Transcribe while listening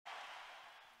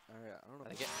All right, I don't know.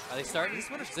 Are they starting? Is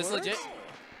this legit?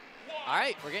 All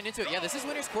right, we're getting into it. Yeah, this is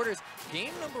winner's quarters.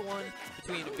 Game number 1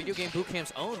 between Video Game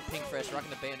Bootcamp's own Pink Fresh rocking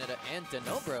the Bayonetta and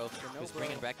Dunnobro, who's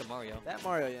bringing back the Mario. That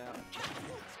Mario, yeah.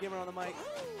 Skimmer on the mic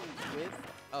with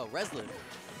Reslet.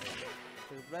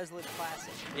 the Reslet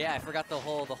Classic. Yeah, I forgot the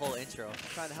whole intro.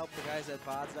 Trying to help the guys at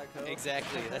VODs.co.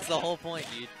 Exactly, that's the whole point,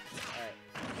 dude.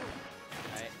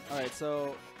 All right.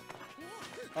 So,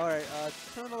 turn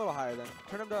them a little higher then.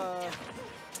 Turn them to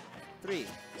 3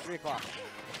 o'clock.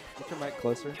 Get your mic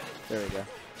closer. There we go.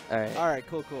 All right,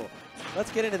 cool.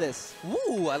 Let's get into this.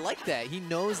 Ooh, I like that. He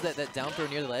knows that that down throw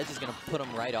near the ledge is going to put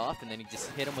him right off, and then he just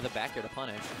hit him with a back air to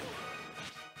punish.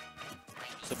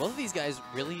 So both of these guys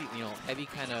really, heavy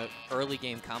kind of early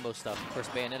game combo stuff. Of course,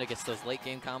 Bayonetta gets those late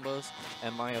game combos,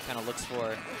 and Mario kind of looks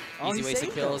for easy ways to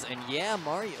kills. And yeah,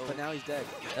 Mario. But now he's dead.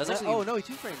 That was actually, oh, no, he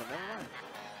two-framed him. Never mind.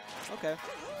 Okay.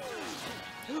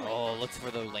 Oh, looks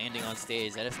for the landing on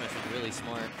stage. That F smash was really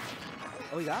smart.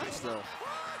 Oh, he got him still.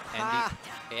 And up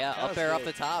air off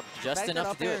the top, just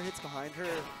enough to do it. Hits behind her,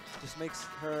 just makes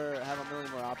her have a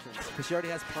million more options. Because she already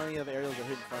has plenty of aerials that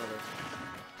hit in front of her.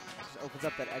 Just opens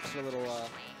up that extra little, the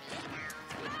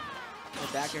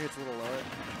back air hits a little lower.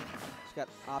 She's got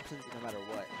options no matter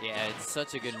what. Yeah, it's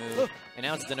such a good move. And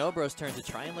now it's Dunnobro's turn to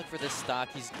try and look for this stock.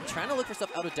 He's trying to look for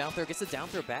stuff out of down throw, gets a down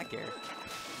throw back air.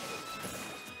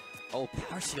 Oh,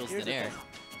 power shields in air.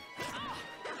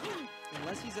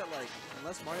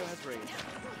 Unless Mario has rage,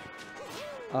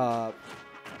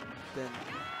 then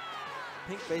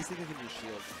Pink basically can do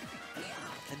shield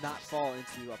and not fall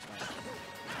into up smash.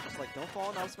 Just like, don't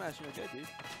fall in up smash, you're good, dude.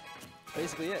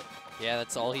 Basically it. Yeah,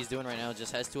 that's all he's doing right now,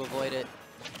 just has to avoid it.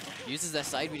 Uses that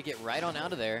side B to get right on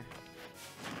out of there.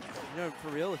 For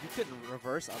real, if you couldn't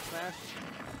reverse up smash,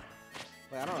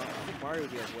 like, I don't know, I think Mario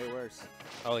would be like way worse.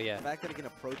 Oh, yeah. The fact that he can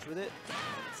approach with it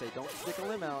and say, don't stick a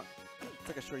limb out, it's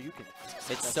like a sure you can.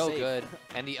 It's so safe. Good.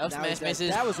 And the up smash misses.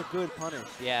 That was a good punish.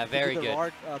 Yeah, very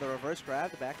good. The reverse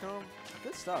grab, the back throw,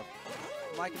 good stuff.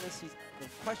 I'm liking this. The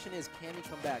question is, can he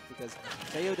come back? Because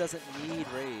Bayo doesn't need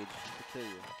rage to kill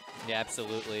you. Yeah,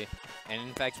 absolutely. And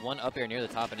in fact, one up air near the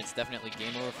top, and it's definitely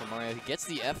game over for Mario. He gets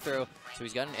the F throw, so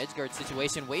he's got an edge guard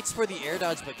situation, waits for the air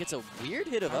dodge, but gets a weird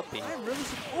hit of up B.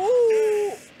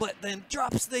 Ooh! But then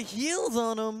drops the heels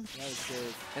on him. That was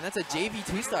good. And that's a JV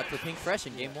 2-stock for Pink Fresh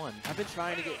in game 1. I've been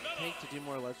trying to get Pink to do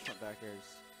more ledge front back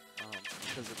airs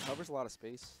because it covers a lot of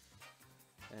space.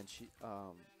 And she,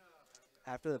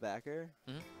 after the back air,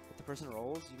 if the person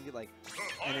rolls, you can get like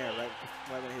an air right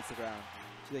when it hits the ground.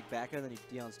 So you like back air, then you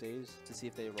D on stage to see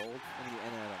if they rolled, and then you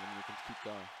end air them, and you can keep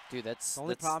going. Dude, that's the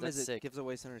only problem is sick. It gives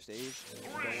away center stage, which you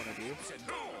don't want to do.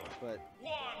 But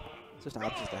it's just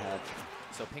options to have.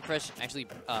 So Pink Fresh actually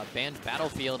banned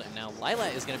Battlefield, and now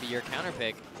Lilat is going to be your counter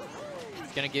pick.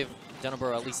 It's going to give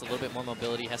Dunnobro at least a little bit more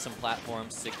mobility, has some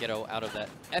platforms to get out of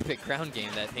that epic ground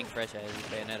game that Pink Fresh has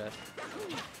with Bayonetta.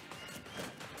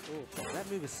 Ooh, that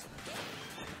move is...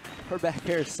 Her back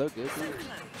air is so good, dude.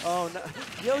 Oh, no.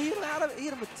 Yo, he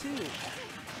hit him with 2.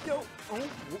 Yo. Oh.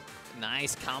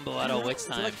 Nice combo out of Witch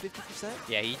Time. Like 50%?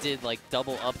 Yeah, he did like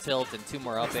double up tilt and 2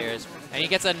 more up airs. And he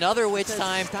gets another Witch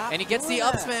Time, and he gets the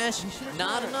up smash.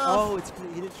 Not enough. Oh,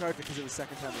 he didn't charge it because it was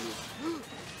second time he used.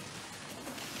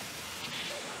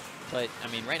 But, I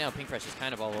mean, right now Pink Fresh is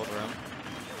kind of all over him.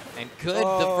 And good,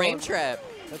 the frame trap.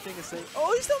 That thing is safe.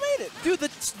 Oh, he still made it. Dude,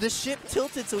 the ship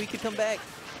tilted so he could come back.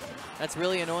 That's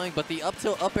really annoying, but the up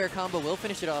tilt up air combo will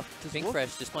finish it off. Pink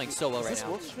Fresh just playing so well right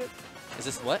now. Is this Wolf's ship? Is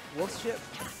this what? Wolf's ship?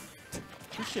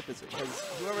 Whose ship is it? Because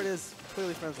whoever it is,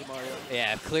 clearly friends with Mario.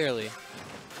 Yeah, clearly.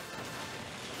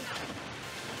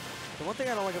 The one thing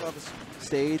I don't like about this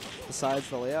stage, besides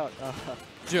the layout,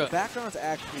 the background is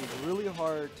actually really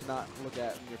hard to not look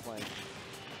at when you're playing.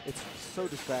 It's so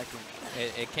distracting.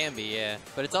 It can be, yeah.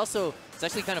 But it's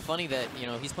actually kind of funny that,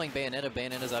 he's playing Bayonetta.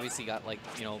 Bayonetta's obviously got, like,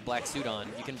 black suit on.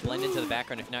 You can blend into the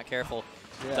background if you're not careful.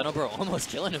 Yeah. Dunnobro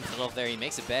almost killing himself there. He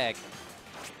makes it back.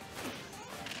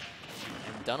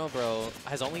 And Dunnobro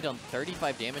has only done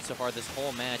 35 damage so far this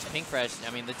whole match. Pink Fresh,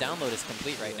 I mean, the download is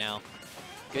complete right now.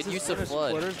 Good use of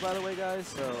Flood. Quarters, by the way, guys,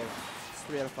 so it's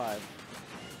 3 out of 5.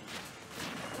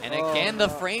 And again, the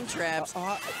frame traps.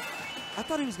 I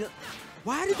thought he was going to...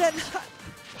 Why did that not...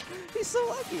 He's so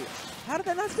lucky. How did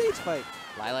that not stage fight?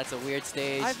 Lilat's a weird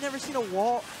stage. I've never seen a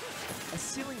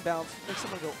ceiling bounce make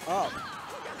someone go up.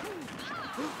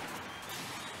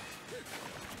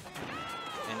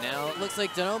 And now it looks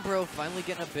like Dunnobro finally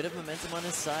getting a bit of momentum on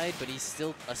his side, but he's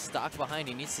still a stock behind.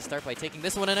 He needs to start by taking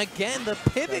this one. And again, the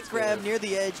pivot grab near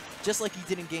the edge, just like he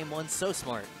did in game 1. So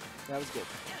smart. That was good.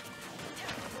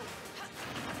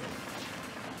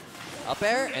 Up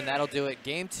air, and that'll do it.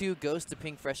 Game 2 goes to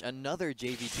Pink Fresh, another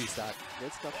JV2 stock.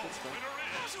 Good stuff, good stuff.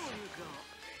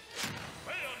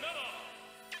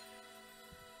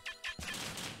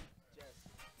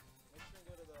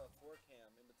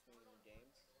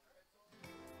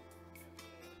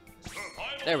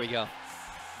 There we go.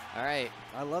 All right.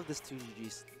 I love this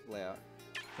 2GG layout.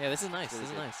 Yeah, this is nice. This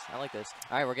is nice. I like this.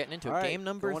 All right, we're getting into it. Game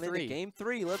number 3. Game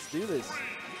 3. Let's do this.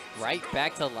 Right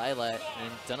back to Lilat,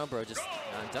 and Dunnobro just...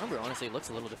 Dunnobro honestly looks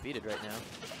a little defeated right now.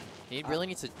 He really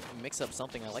needs to mix up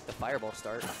something. I like the fireball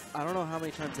start. I don't know how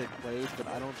many times they've played, but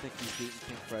I don't think he's beaten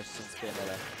Pink Fresh since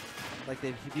Bayonetta. Like,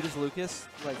 he beat his Lucas,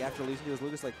 like, after losing to his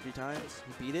Lucas, like, 3 times.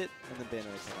 He beat it, and then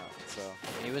Bayonetta came out, so.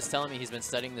 And he was telling me he's been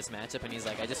studying this matchup, and he's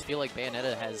like, I just feel like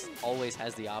Bayonetta always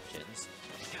has the options.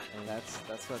 And that's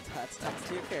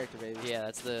to your character, baby. Yeah,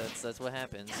 that's what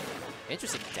happens.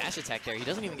 Interesting dash attack there. He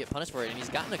doesn't even get punished for it, and he's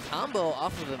gotten a combo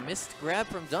off of a missed grab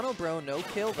from Dunnobro. No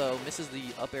kill, though. Misses the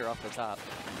up air off the top.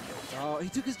 Oh, he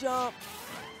took his jump.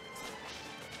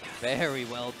 Very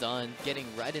well done. Getting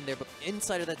right in there, but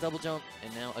inside of that double jump.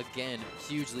 And now, again,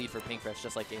 huge lead for Pink Fresh,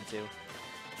 just like Game 2.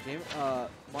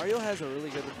 Mario has a really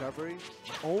good recovery,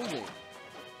 only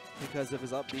because of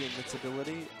his up B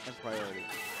invincibility and priority.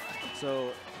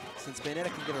 So, since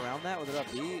Bayonetta can get around that with her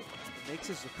up B, it makes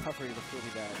his recovery look really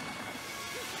bad.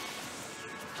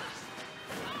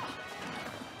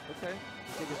 Okay,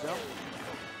 take his jump.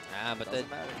 But the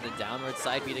downward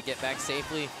side B to get back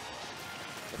safely.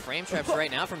 The frame traps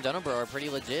right now from Dunnobro are pretty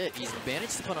legit. He's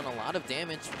managed to put on a lot of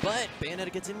damage, but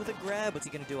Bayonetta gets in with a grab. What's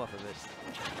he going to do off of it?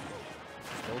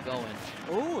 Still going.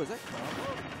 Oh, is that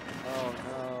combo? Oh,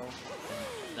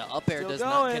 no. The up air does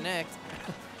not connect.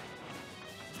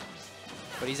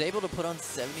 But he's able to put on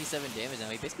 77 damage now.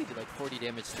 He basically did like 40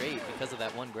 damage straight because of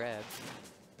that one grab.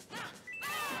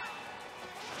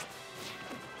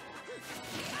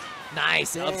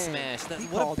 Nice up smash. That's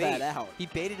what a bait. That out. He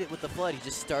baited it with the flood. He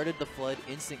just started the flood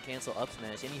instant cancel up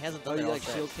smash, and he hasn't done that all like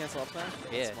shield cancel up smash?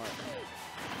 Yeah. That's smart.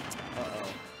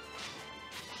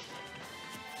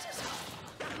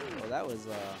 Oh,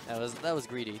 that was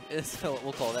greedy. So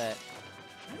we'll call that.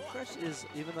 Fresh is,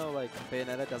 even though like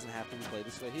Bayonetta doesn't have to be played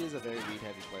this way, he is a very read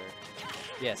heavy player.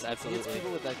 Yes, absolutely. He hits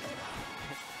people with like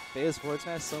Bayo's forward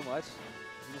smash so much,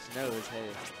 he just knows, hey.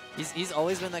 He's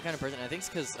always been that kind of person. I think it's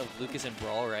because of Lucas and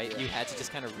Brawl, right? Yeah. You had to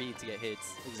just kind of read to get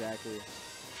hits. Exactly.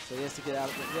 So he has to get out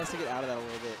of that a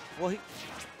little bit.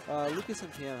 Well, Lucas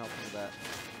and PM helped him with that.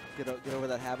 Get over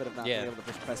that habit of not being able to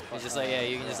press buttons. He's just like,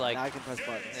 you can just like... Now I can press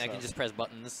buttons. I can just press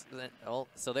buttons. Oh,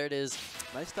 so there it is.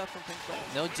 Nice stuff from Pink Fresh.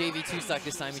 No JV2 stock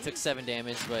this time. He took 7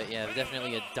 damage, but yeah,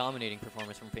 definitely a dominating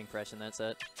performance from Pink Fresh in that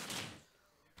set.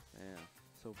 Yeah.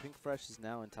 So Pink Fresh is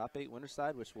now in top 8 winner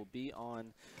side, which will be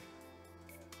on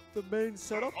the main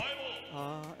setup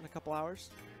in a couple hours.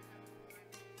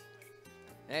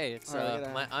 Hey, it's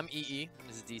I'm EE.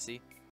 This is DC.